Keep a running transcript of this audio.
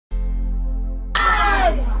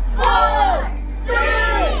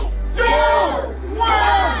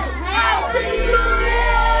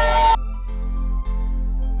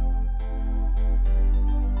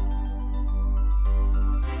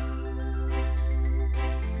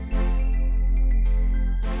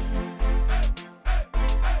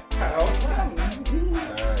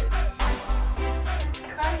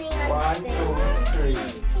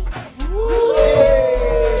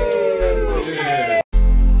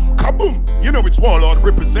You know it's Warlord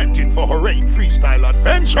representing for Hooray Freestyle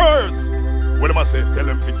Adventures. What am I saying? Tell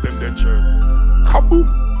them fix them dentures. Kaboom!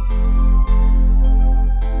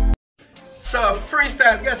 So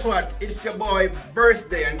freestyle, guess what? It's your boy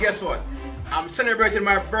birthday, and guess what? I'm celebrating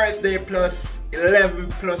my birthday plus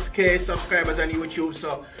 11+K subscribers on YouTube.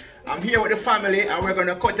 So I'm here with the family and we're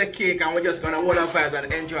gonna cut a cake and we're just gonna hold our vibe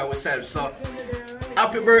and enjoy ourselves. So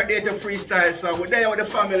happy birthday to freestyle. So we're there with the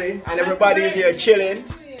family and everybody is here chilling.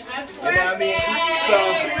 You know what I mean? So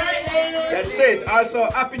that's it. Also,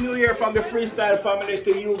 happy new year from the freestyle family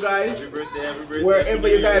to you guys. Happy birthday, wherever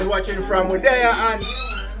you guys watching from, we're there. And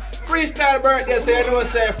freestyle birthday, so you know,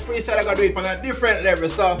 say freestyle I gotta do it on a different level.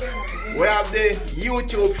 So we have the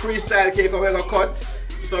YouTube freestyle cake we're gonna cut.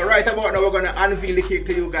 So right about now we're gonna unveil the cake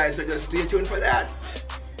to you guys. So just stay tuned for that.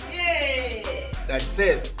 Yay! That's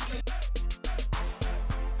it.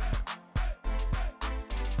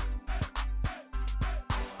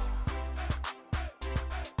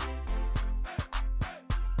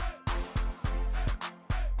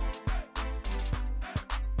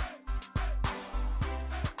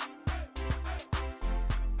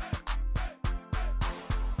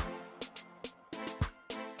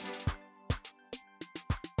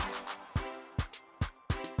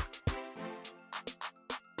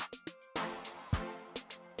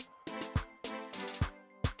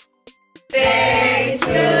 Day to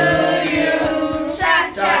you, cha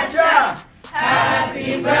cha cha.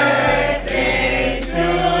 Happy birthday to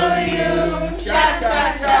you, cha cha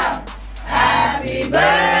cha. Happy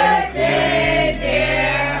birthday,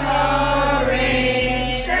 dear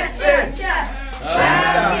Hooray. Cha cha cha.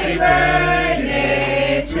 Happy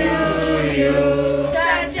birthday to you, cha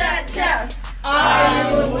cha cha. Are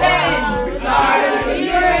you 10? Are you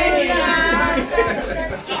 9?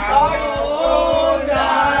 How old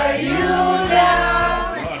are you?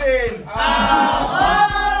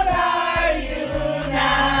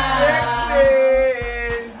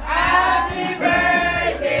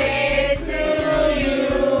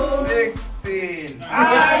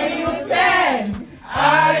 Are you 10?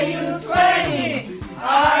 Are you 20?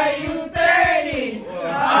 Are you 30?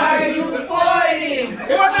 Are you 40?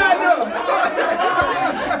 What I do?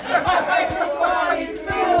 Are you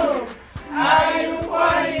 42? Are you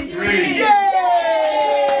 43? Yay!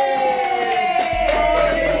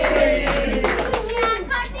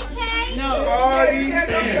 No.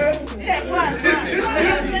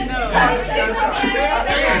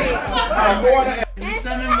 40.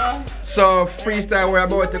 So freestyle, we're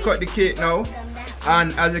about to cut the cake now,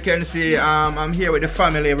 and as you can see, I'm here with the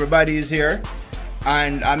family. Everybody is here,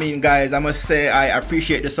 and I mean, guys, I must say I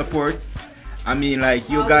appreciate the support. I mean, like,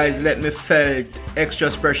 you guys let me feel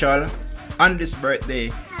extra special on this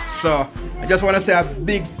birthday. So I just want to say a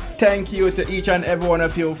big thank you to each and every one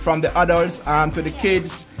of you, from the adults to the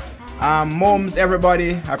kids, moms,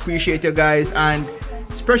 everybody. I appreciate you guys, and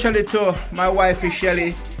especially to my wife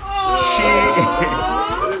Shelly.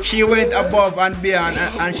 She went above and beyond,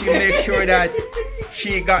 and she made sure that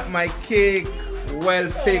she got my cake well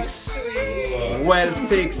fixed.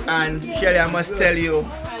 And Shelly, I must tell you,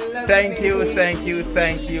 thank you.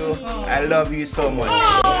 I love you so much.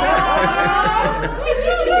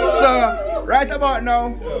 So right about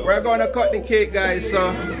now, we're gonna cut the cake, guys.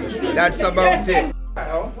 So that's about it.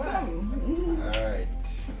 Alright.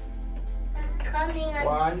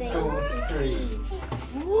 1, 2, 3.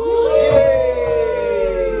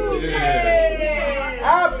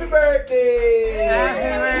 Happy birthday! Happy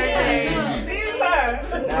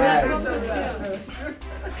birthday!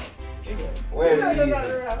 Well,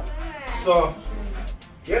 so,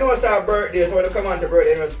 you know it's our birthday, so when you come on to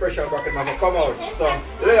birthday, you know it's special back in my come out. So,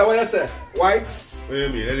 Leah, what you say? Whites? What do you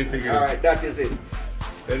mean? Anything else? Alright, that is it.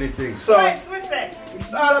 Anything. So,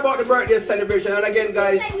 it's all about the birthday celebration. And again,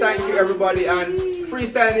 guys, thank you everybody. And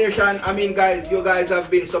Freestyle Nation, I mean, guys, you guys have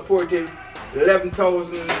been supportive.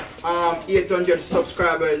 11,800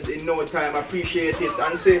 subscribers in no time. I appreciate it.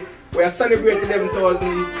 And see, we are celebrating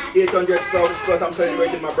 11,800 subs, plus I'm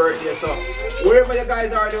celebrating my birthday. So wherever you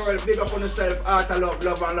guys are in the world, big up on yourself. Art of love,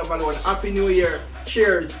 love and love alone. Happy New Year.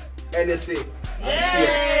 Cheers. NSC.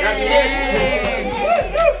 That's it.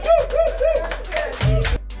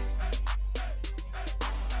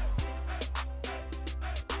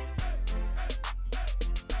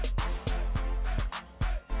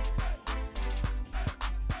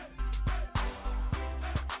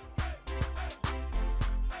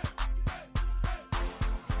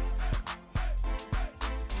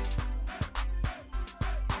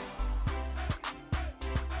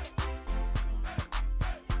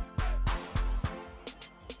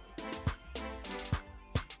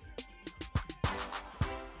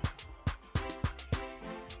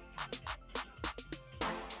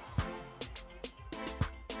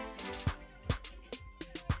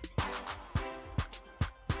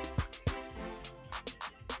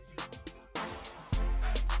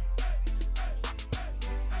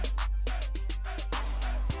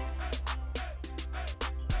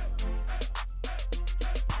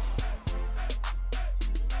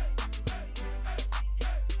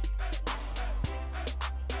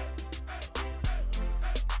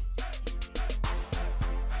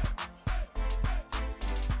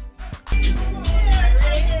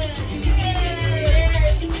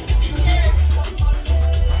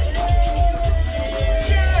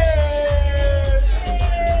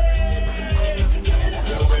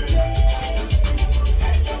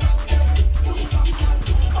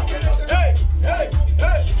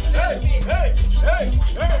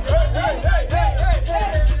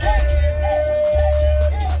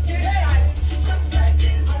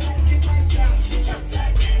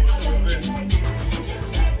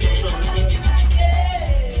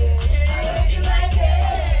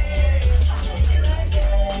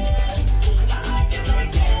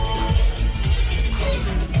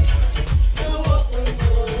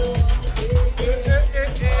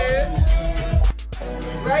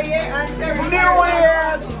 New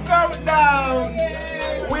Year's countdown.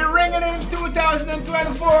 We're ringing in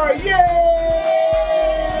 2024. Yay!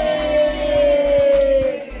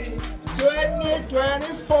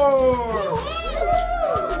 2024.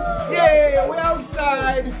 Yay! We're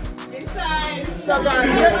outside. Inside.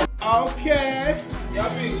 Okay.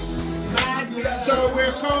 So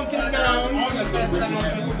we're counting down.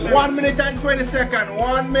 1 minute and 20 seconds.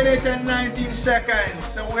 1 minute and 19 seconds.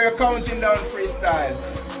 So we're counting down freestyle.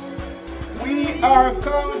 We are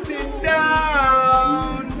counting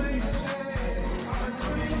down.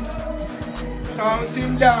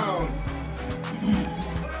 Counting down.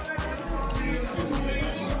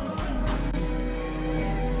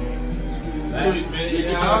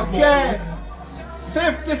 Okay.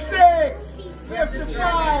 56.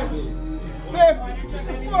 55,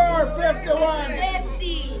 54, 51,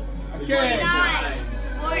 50, okay. 49,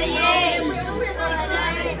 48, 49,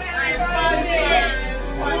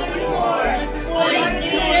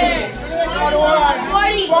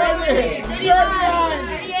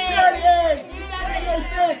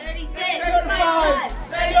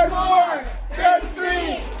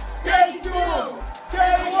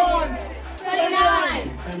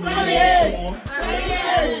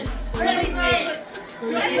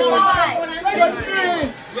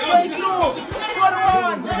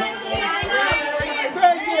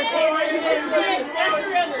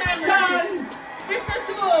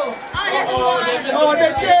 Oh,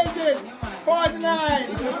 they changed it. 49,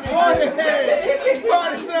 48,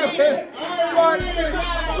 47, 46, 44.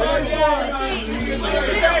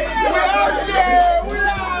 We're out there. We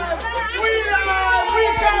live. We live. We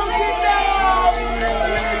counting down. We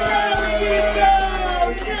counting down.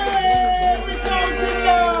 Yeah. We counting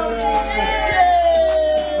down. Yeah.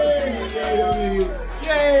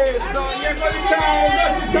 Yeah. So you're going down.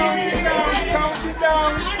 Counting down. Counting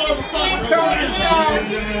down. Counting down.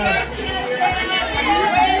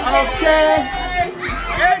 Okay.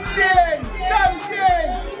 18,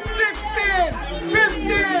 17, 16,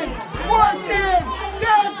 15, 14,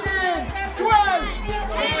 13, 12,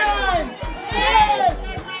 9, 8,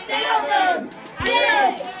 7,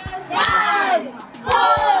 6, 5,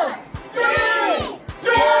 4, 3,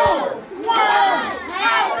 2, 1.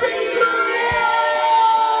 Happy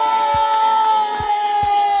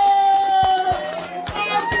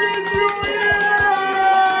New Year!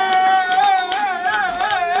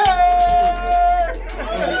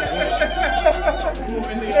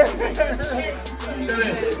 Happy New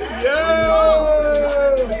Year! Yo!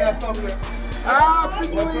 Happy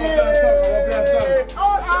New Year!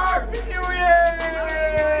 Oh, Happy New Year!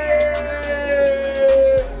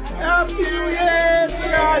 Happy New Year!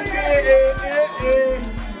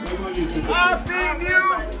 Happy New Year!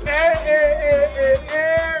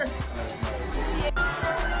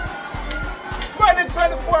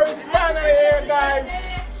 2024 is finally here, guys.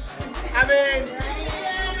 I mean,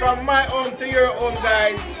 from my home to your home,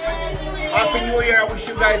 guys. Happy New Year. I wish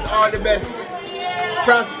you guys all the best.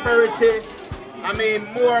 Prosperity. I mean,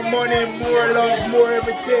 more money, more love, more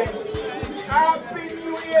everything. Happy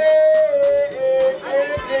New Year.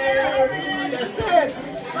 That's it.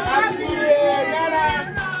 Happy New Year,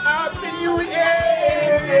 Nana. Happy New Year.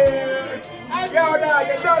 Yo, now,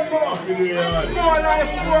 you done more. More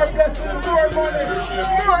life, more blessings, more money,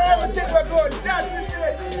 more everything but good. That is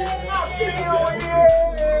it. Happy New Year.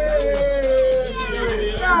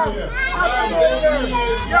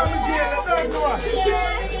 Happy New Year!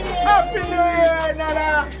 Happy New Year, Nana!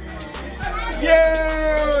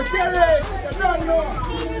 Yeah! Terry! You don't know!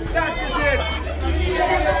 That is it!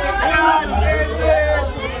 That is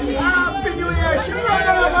it! Happy New Year!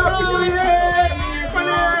 Happy New Year!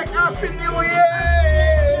 Happy New Year!